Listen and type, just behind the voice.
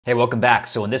Hey, welcome back.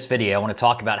 So in this video, I want to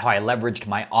talk about how I leveraged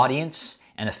my audience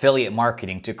and affiliate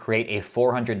marketing to create a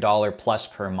 $400 plus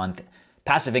per month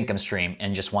passive income stream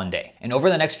in just one day. And over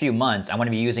the next few months, I'm going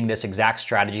to be using this exact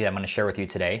strategy that I'm going to share with you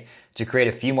today to create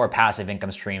a few more passive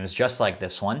income streams just like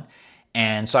this one.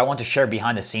 And so I want to share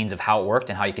behind the scenes of how it worked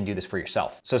and how you can do this for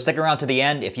yourself. So stick around to the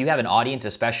end. If you have an audience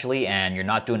especially and you're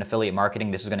not doing affiliate marketing,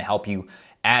 this is going to help you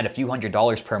add a few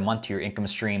 $100s per month to your income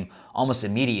stream almost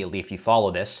immediately if you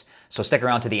follow this. So stick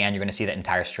around to the end, you're gonna see that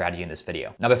entire strategy in this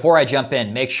video. Now before I jump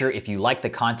in, make sure if you like the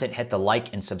content, hit the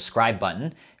like and subscribe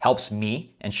button. Helps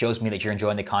me and shows me that you're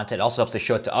enjoying the content. It also helps to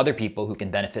show it to other people who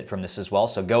can benefit from this as well.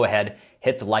 So go ahead,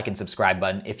 hit the like and subscribe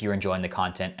button if you're enjoying the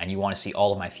content and you wanna see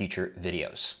all of my future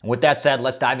videos. And with that said,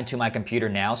 let's dive into my computer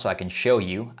now so I can show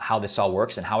you how this all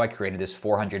works and how I created this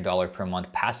 $400 per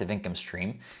month passive income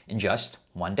stream in just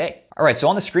one day. All right, so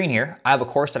on the screen here, I have a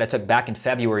course that I took back in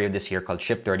February of this year called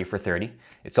Ship 30 for 30.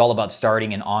 It's all about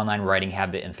starting an online writing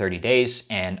habit in 30 days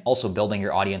and also building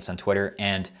your audience on Twitter.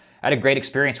 And I had a great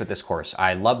experience with this course.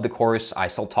 I loved the course. I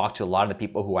still talk to a lot of the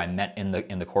people who I met in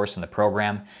the course and the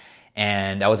program.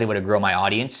 And I was able to grow my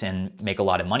audience and make a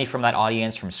lot of money from that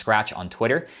audience from scratch on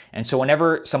Twitter. And so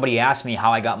whenever somebody asks me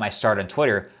how I got my start on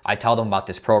Twitter, I tell them about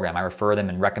this program. I refer them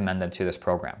and recommend them to this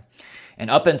program. And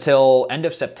up until end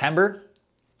of September,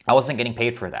 I wasn't getting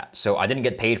paid for that. So I didn't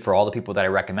get paid for all the people that I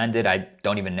recommended. I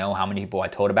don't even know how many people I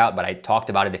told about, but I talked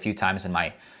about it a few times in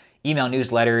my email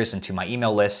newsletters and to my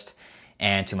email list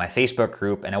and to my Facebook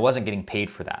group, and I wasn't getting paid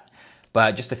for that.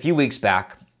 But just a few weeks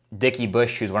back, Dickie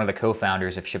Bush, who's one of the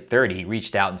co-founders of Ship 30,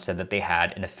 reached out and said that they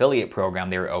had an affiliate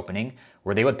program they were opening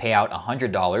where they would pay out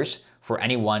 $100 for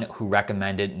anyone who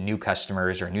recommended new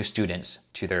customers or new students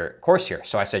to their course here.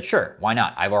 So I said, sure, why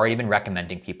not? I've already been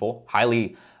recommending people,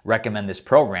 highly recommend this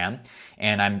program,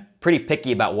 and I'm pretty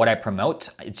picky about what I promote.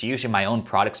 It's usually my own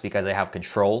products because I have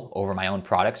control over my own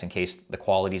products. In case the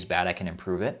quality is bad, I can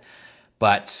improve it.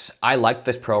 But I like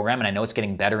this program and I know it's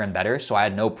getting better and better, so I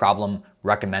had no problem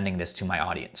recommending this to my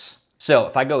audience. So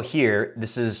if I go here,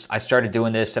 I started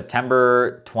doing this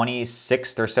September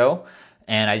 26th or so,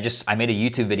 and I made a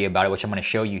YouTube video about it, which I'm going to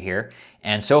show you here.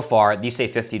 And so far, these say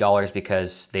 $50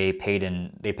 because they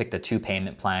picked a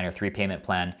 2-payment plan or 3-payment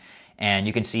plan. And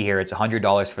you can see here, it's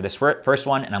 $100 for this first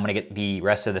one, and I'm gonna get the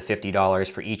rest of the $50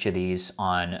 for each of these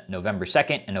on November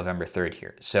 2nd and November 3rd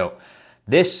here. So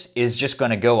this is just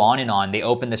gonna go on and on. They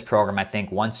open this program, I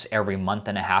think, once every month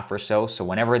and a half or so. So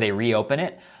whenever they reopen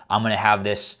it, I'm gonna have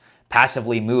this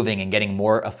passively moving and getting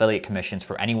more affiliate commissions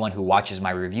for anyone who watches my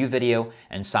review video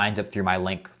and signs up through my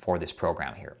link for this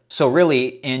program here. So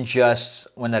really,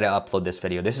 when did I upload this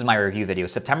video? This is my review video.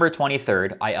 September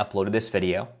 23rd, I uploaded this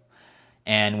video.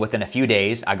 And within a few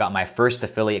days, I got my first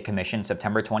affiliate commission,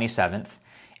 September 27th.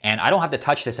 And I don't have to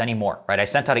touch this anymore, right? I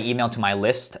sent out an email to my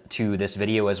list to this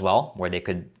video as well, where they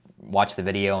could watch the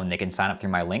video and they can sign up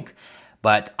through my link.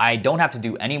 But I don't have to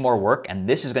do any more work, and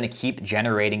this is gonna keep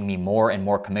generating me more and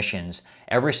more commissions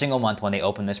every single month when they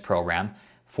open this program.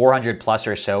 400 plus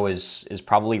or so is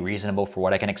probably reasonable for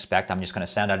what I can expect. I'm just gonna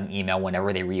send out an email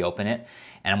whenever they reopen it,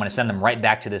 and I'm gonna send them right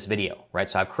back to this video, right?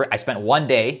 So I spent one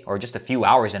day or just a few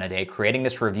hours in a day creating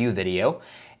this review video,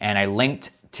 and I linked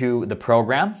to the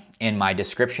program in my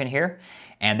description here.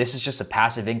 And this is just a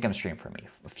passive income stream for me.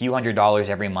 A few $100s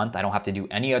every month. I don't have to do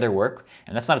any other work.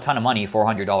 And that's not a ton of money,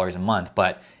 $400 a month,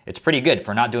 but it's pretty good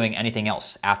for not doing anything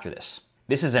else after this.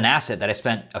 This is an asset that I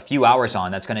spent a few hours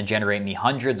on that's gonna generate me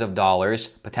hundreds of dollars,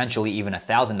 potentially even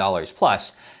 $1,000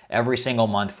 plus every single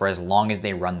month for as long as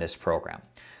they run this program.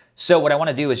 So what I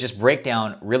wanna do is just break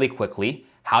down really quickly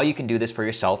how you can do this for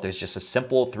yourself. There's just a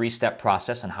simple 3-step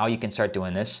process on how you can start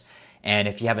doing this. And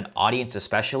if you have an audience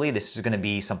especially, this is gonna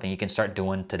be something you can start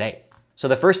doing today. So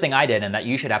the first thing I did, and that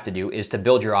you should have to do, is to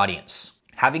build your audience.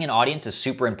 Having an audience is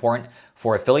super important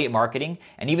for affiliate marketing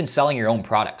and even selling your own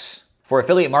products. For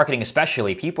affiliate marketing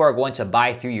especially, people are going to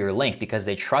buy through your link because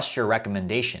they trust your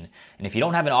recommendation. And if you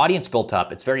don't have an audience built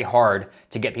up, it's very hard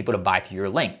to get people to buy through your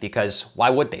link because why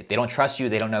would they? They don't trust you,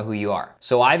 they don't know who you are.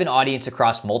 So I have an audience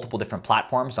across multiple different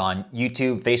platforms on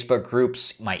YouTube, Facebook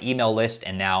groups, my email list,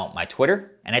 and now my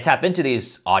Twitter. And I tap into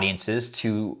these audiences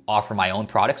to offer my own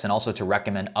products and also to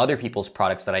recommend other people's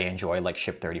products that I enjoy, like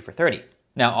Ship 30 for 30.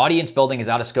 Now, audience building is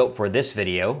out of scope for this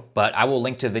video, but I will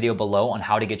link to a video below on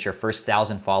how to get your first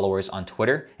 1,000 followers on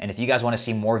Twitter. And if you guys want to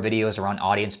see more videos around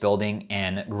audience building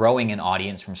and growing an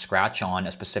audience from scratch on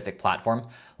a specific platform,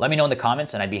 Let me know in the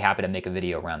comments and I'd be happy to make a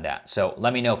video around that. So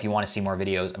let me know if you want to see more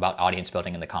videos about audience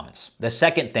building in the comments. The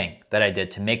second thing that I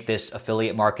did to make this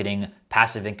affiliate marketing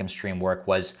passive income stream work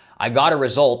was I got a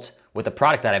result with the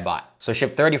product that I bought. So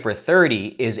Ship 30 for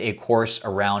 30 is a course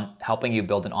around helping you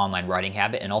build an online writing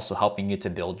habit and also helping you to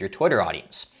build your Twitter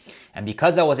audience. And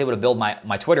because I was able to build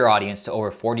my Twitter audience to over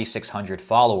 4,600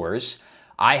 followers,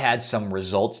 I had some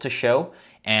results to show,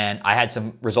 and I had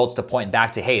some results to point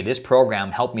back to, hey, this program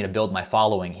helped me to build my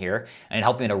following here, and it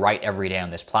helped me to write every day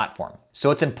on this platform. So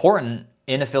it's important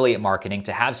in affiliate marketing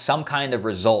to have some kind of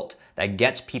result that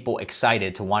gets people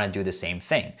excited to want to do the same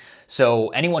thing. So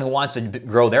anyone who wants to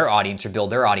grow their audience or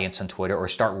build their audience on Twitter or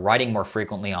start writing more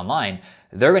frequently online,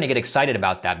 they're going to get excited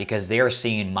about that because they are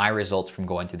seeing my results from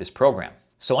going through this program.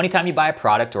 So anytime you buy a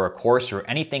product or a course or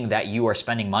anything that you are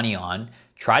spending money on,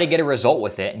 try to get a result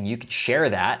with it, and you can share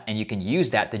that and you can use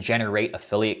that to generate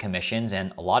affiliate commissions,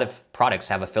 and a lot of products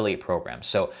have affiliate programs.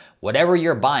 So whatever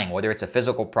you're buying, whether it's a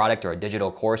physical product or a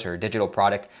digital course or a digital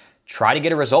product, try to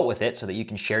get a result with it so that you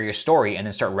can share your story and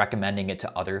then start recommending it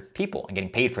to other people and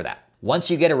getting paid for that. Once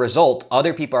you get a result,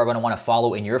 other people are going to want to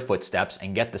follow in your footsteps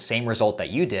and get the same result that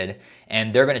you did,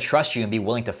 and they're going to trust you and be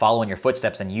willing to follow in your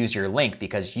footsteps and use your link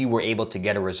because you were able to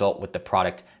get a result with the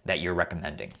product that you're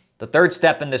recommending. The third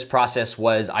step in this process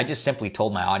was I just simply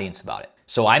told my audience about it.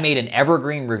 So I made an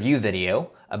evergreen review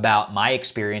video about my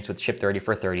experience with Ship 30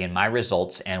 for 30 and my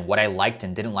results and what I liked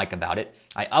and didn't like about it.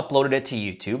 I uploaded it to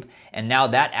YouTube, and now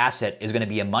that asset is going to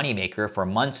be a moneymaker for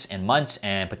months and months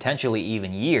and potentially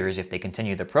even years if they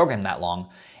continue the program that long,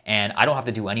 and I don't have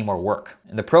to do any more work.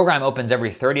 And the program opens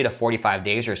every 30 to 45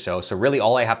 days or so, so really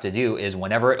all I have to do is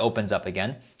whenever it opens up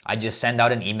again, I just send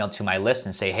out an email to my list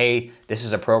and say, hey, this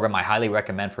is a program I highly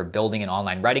recommend for building an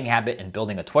online writing habit and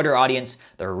building a Twitter audience.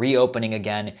 They're reopening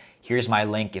again. Here's my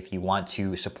link if you want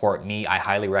to support me. I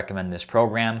highly recommend this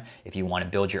program. If you want to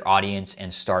build your audience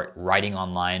and start writing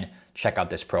online, check out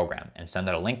this program, and send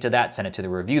out a link to that, send it to the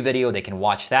review video. They can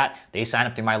watch that. They sign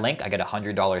up through my link. I get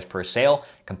 $100 per sale,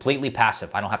 completely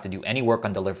passive. I don't have to do any work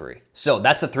on delivery. So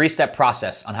that's the 3-step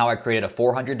process on how I created a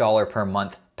 $400 per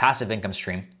month passive income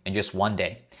stream in just one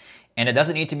day. And it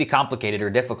doesn't need to be complicated or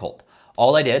difficult.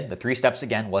 All I did, the 3 steps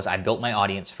again, was I built my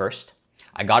audience first.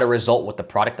 I got a result with the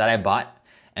product that I bought.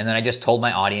 And then I just told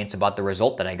my audience about the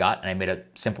result that I got, and I made a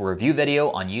simple review video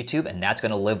on YouTube, and that's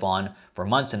going to live on for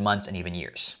months and months and even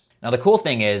years. Now, the cool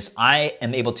thing is I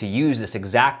am able to use this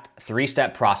exact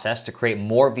 3-step process to create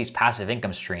more of these passive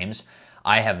income streams.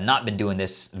 I have not been doing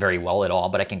this very well at all,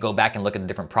 but I can go back and look at the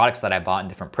different products that I bought in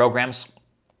different programs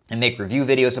and make review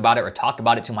videos about it or talk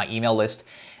about it to my email list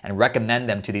and recommend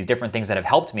them to these different things that have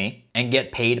helped me and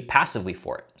get paid passively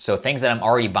for it. So things that I'm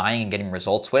already buying and getting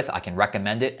results with, I can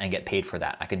recommend it and get paid for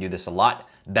that. I can do this a lot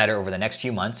better over the next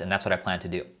few months, and that's what I plan to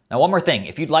do. Now, one more thing,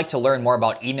 if you'd like to learn more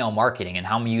about email marketing and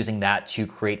how I'm using that to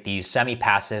create these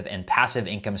semi-passive and passive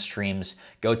income streams,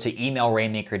 go to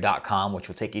emailrainmaker.com, which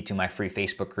will take you to my free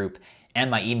Facebook group and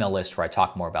my email list where I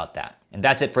talk more about that. And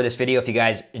that's it for this video. If you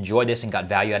guys enjoyed this and got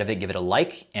value out of it, give it a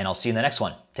like, and I'll see you in the next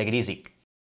one. Take it easy.